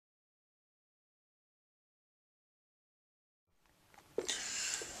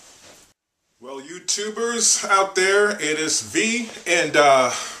Well, YouTubers out there, it is V, and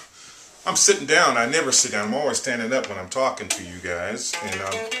I'm sitting down. I never sit down. I'm always standing up when I'm talking to you guys. And,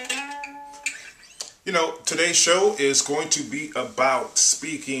 today's show is going to be about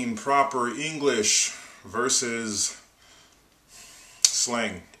speaking proper English versus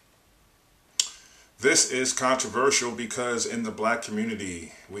slang. This is controversial because in the black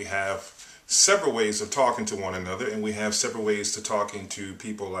community, we have several ways of talking to one another, and we have several ways to talking to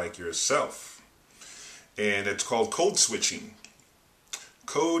people like yourself. And it's called code switching.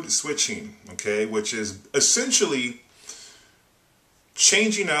 Code switching, okay, which is essentially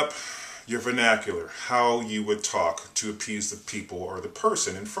changing up your vernacular, how you would talk to appease the people or the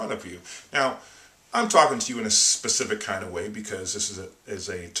person in front of you. Now, I'm talking to you in a specific kind of way because this is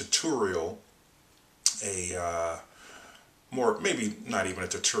a tutorial, maybe not even a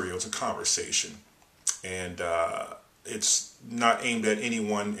tutorial, it's a conversation. And it's not aimed at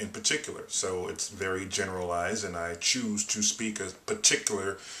anyone in particular. So it's very generalized, and I choose to speak a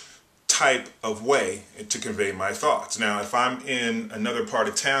particular type of way to convey my thoughts. Now, if I'm in another part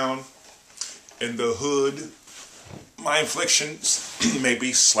of town, in the hood, my inflections may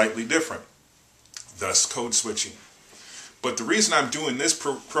be slightly different, thus code switching. But the reason I'm doing this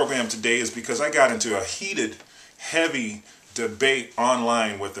program today is because I got into a heated, heavy debate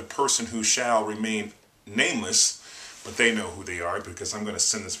online with a person who shall remain nameless, but they know who they are because I'm going to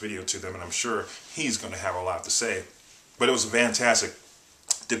send this video to them, and I'm sure he's going to have a lot to say. But it was a fantastic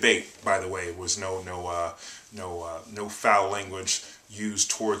debate, by the way. It was no foul language used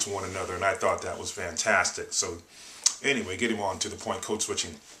towards one another, and I thought that was fantastic. So anyway, getting on to the point, code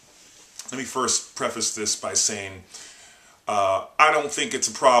switching. Let me first preface this by saying I don't think it's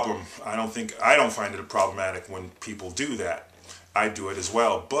a problem. I don't find it problematic when people do that. I do it as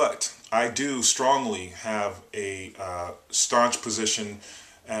well, but I do strongly have a staunch position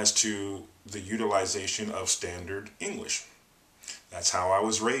as to the utilization of standard English. That's how I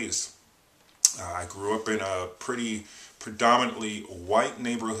was raised. I grew up in a pretty predominantly white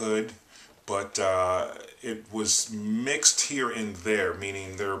neighborhood, but it was mixed here and there,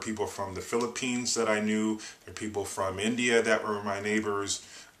 meaning there were people from the Philippines that I knew, there were people from India that were my neighbors.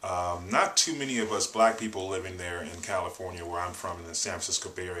 Not too many of us black people living there in California, where I'm from, in the San Francisco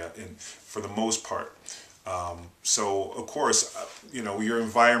Bay Area, and for the most part. So, of course, your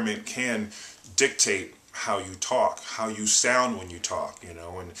environment can dictate how you talk, how you sound when you talk, and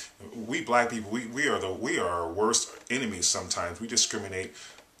we black people, we are our worst enemies sometimes. We discriminate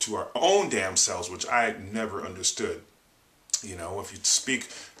to our own damn selves, which I never understood. If you speak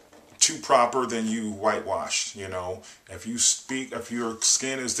too proper, then you whitewash. If your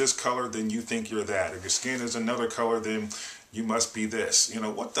skin is this color, then you think you're that. If your skin is another color, then you must be this.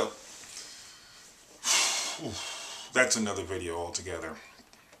 What the? That's another video altogether.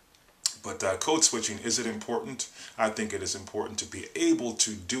 But code switching, is it important? I think it is important to be able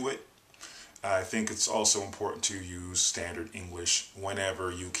to do it. I think it's also important to use standard English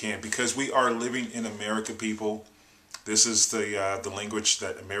whenever you can, because we are living in America, people. This is the language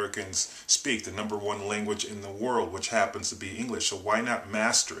that Americans speak, the #1 language in the world, which happens to be English. So why not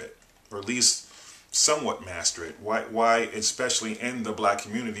master it, or at least somewhat master it? Why, especially in the black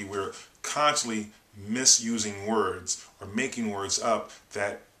community, we're constantly misusing words or making words up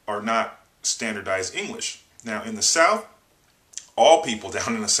that are not standardized English. Now, in the South, all people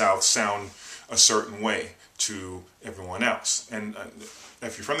down in the South sound a certain way to everyone else. And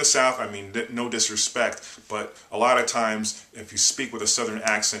if you're from the South, I mean, no disrespect, but a lot of times if you speak with a Southern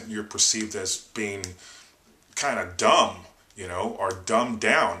accent, you're perceived as being kind of dumb, or dumbed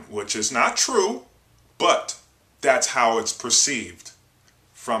down, which is not true, but that's how it's perceived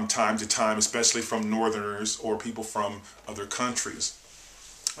from time to time, especially from Northerners or people from other countries.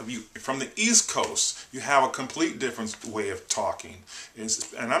 From the East Coast, you have a complete different way of talking. And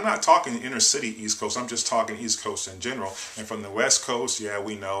I'm not talking inner city East Coast, I'm just talking East Coast in general. And from the West Coast, yeah,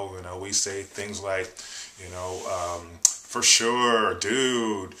 we know, we say things like, for sure,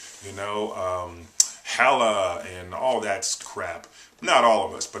 dude, hella, and all that crap. Not all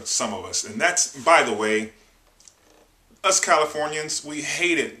of us, but some of us. And that's, by the way, us Californians, we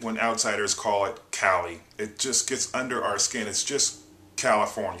hate it when outsiders call it Cali. It just gets under our skin. It's just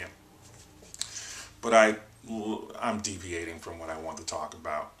California. But I'm deviating from what I want to talk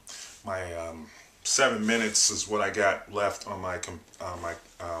about. My 7 minutes is what I got left on my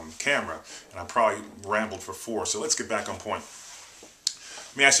camera, and I probably rambled for 4. So let's get back on point.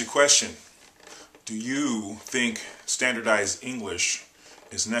 Let me ask you a question. Do you think standardized English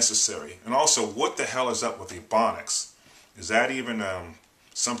is necessary? And also, what the hell is up with Ebonics? Is that even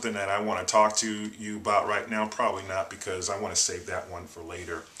something that I want to talk to you about right now? Probably not, because I want to save that one for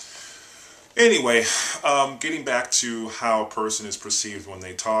later. Anyway, getting back to how a person is perceived when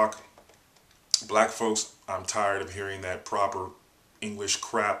they talk. Black folks, I'm tired of hearing that proper English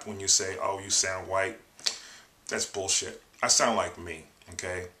crap when you say, oh, you sound white. That's bullshit. I sound like me,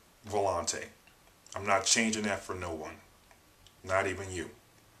 okay? Volante. I'm not changing that for no one. Not even you.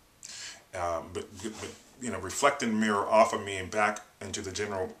 But you know, reflect in the mirror off of me and back into the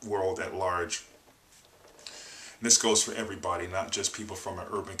general world at large. And this goes for everybody, not just people from an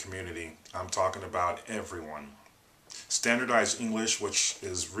urban community. I'm talking about everyone. Standardized English, which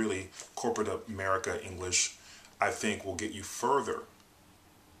is really corporate America English, I think will get you further,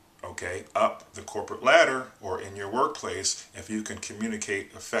 okay, up the corporate ladder or in your workplace if you can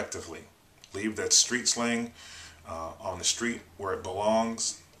communicate effectively. Leave that street slang on the street where it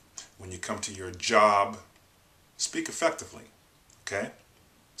belongs. When you come to your job, speak effectively, okay?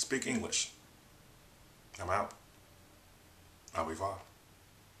 Speak English. I'm out. Au revoir.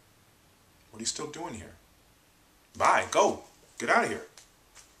 What are you still doing here? Bye. Go. Get out of here.